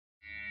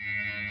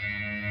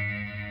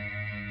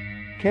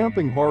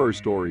Camping horror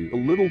story. A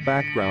little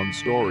background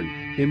story.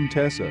 I'm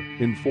Tessa,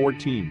 in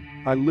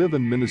 14. I live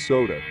in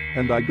Minnesota,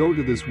 and I go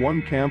to this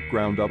one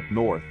campground up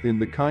north in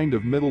the kind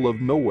of middle of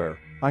nowhere.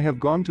 I have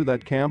gone to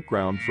that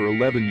campground for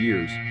 11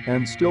 years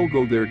and still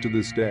go there to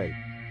this day.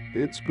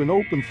 It's been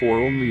open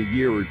for only a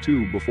year or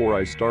two before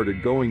I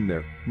started going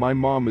there. My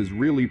mom is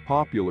really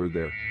popular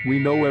there. We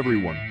know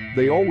everyone.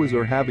 They always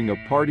are having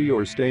a party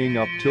or staying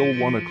up till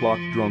 1 o'clock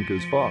drunk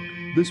as fuck.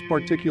 This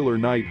particular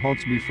night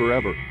haunts me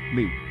forever.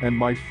 Me and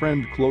my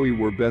friend Chloe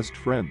were best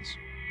friends.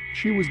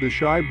 She was the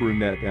shy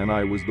brunette and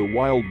I was the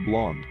wild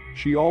blonde.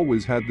 She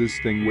always had this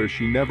thing where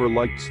she never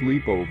liked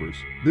sleepovers.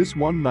 This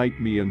one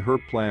night me and her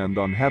planned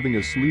on having a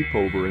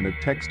sleepover in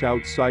a text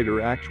outside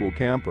her actual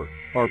camper.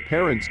 Our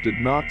parents did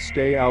not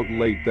stay out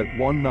late that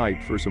one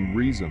night for some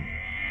reason.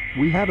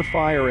 We had a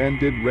fire and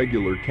did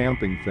regular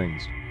camping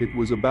things. It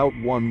was about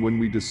 1 when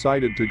we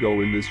decided to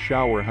go in this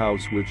shower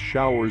house with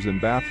showers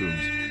and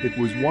bathrooms. It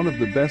was one of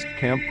the best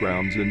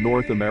campgrounds in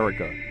North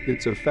America.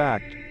 It's a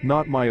fact,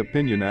 not my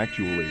opinion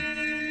actually.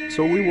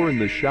 So we were in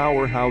the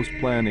shower house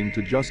planning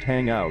to just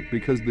hang out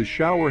because the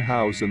shower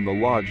house and the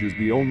lodge is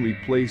the only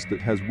place that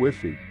has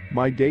Wi-Fi.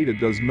 My data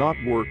does not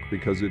work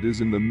because it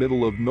is in the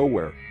middle of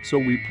nowhere, so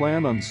we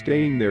plan on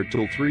staying there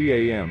till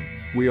 3 a.m.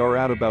 We are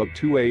at about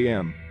 2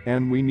 a.m.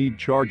 and we need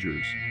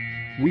chargers.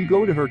 We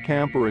go to her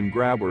camper and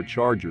grab our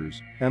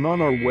chargers, and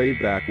on our way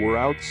back we're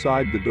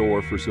outside the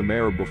door for some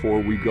air before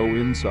we go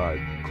inside.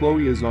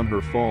 Chloe is on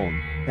her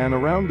phone, and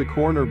around the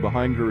corner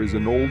behind her is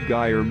an old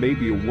guy or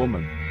maybe a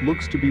woman,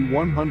 looks to be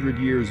 100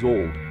 years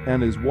old,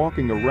 and is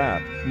walking a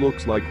rat,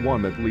 looks like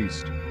one at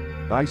least.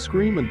 I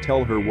scream and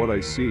tell her what I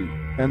see,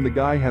 and the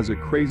guy has a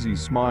crazy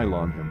smile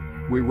on him.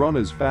 We run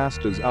as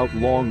fast as out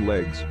long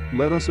legs,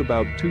 let us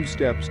about 2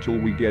 steps till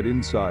we get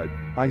inside.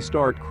 I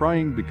start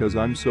crying because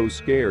I'm so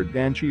scared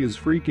and she is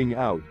freaking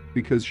out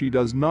because she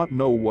does not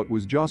know what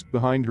was just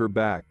behind her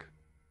back.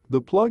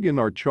 The plug in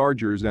our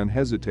chargers and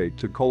hesitate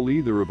to call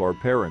either of our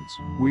parents.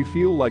 We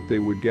feel like they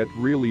would get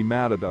really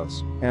mad at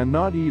us and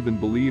not even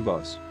believe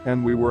us,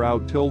 and we were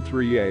out till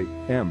 3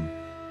 a.m.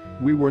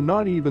 We were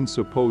not even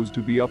supposed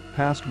to be up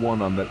past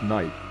 1 on that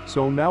night,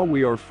 so now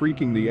we are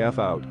freaking the F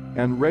out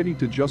and ready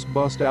to just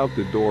bust out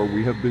the door.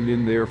 We have been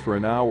in there for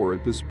an hour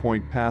at this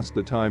point past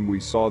the time we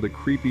saw the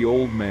creepy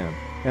old man,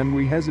 and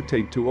we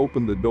hesitate to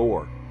open the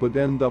door, but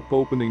end up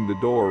opening the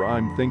door.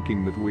 I'm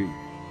thinking that we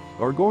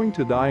are going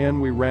to die and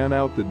we ran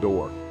out the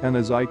door, and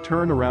as I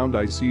turn around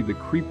I see the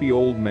creepy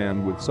old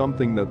man with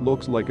something that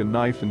looks like a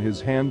knife in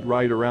his hand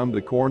right around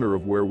the corner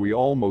of where we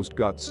almost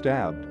got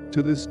stabbed.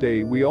 To this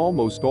day we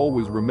almost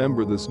always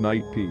remember this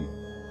night.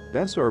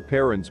 P.S. Our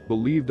parents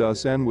believed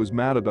us and was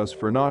mad at us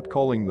for not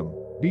calling them.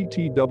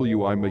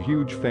 BTW, I'm a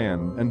huge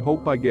fan and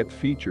hope I get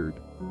featured.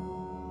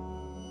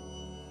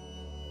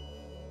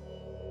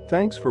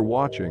 Thanks for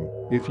watching.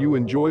 If you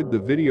enjoyed the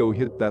video,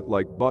 hit that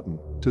like button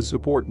to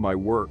support my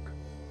work.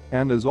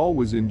 And as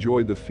always,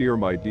 enjoy the fear,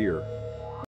 my dear.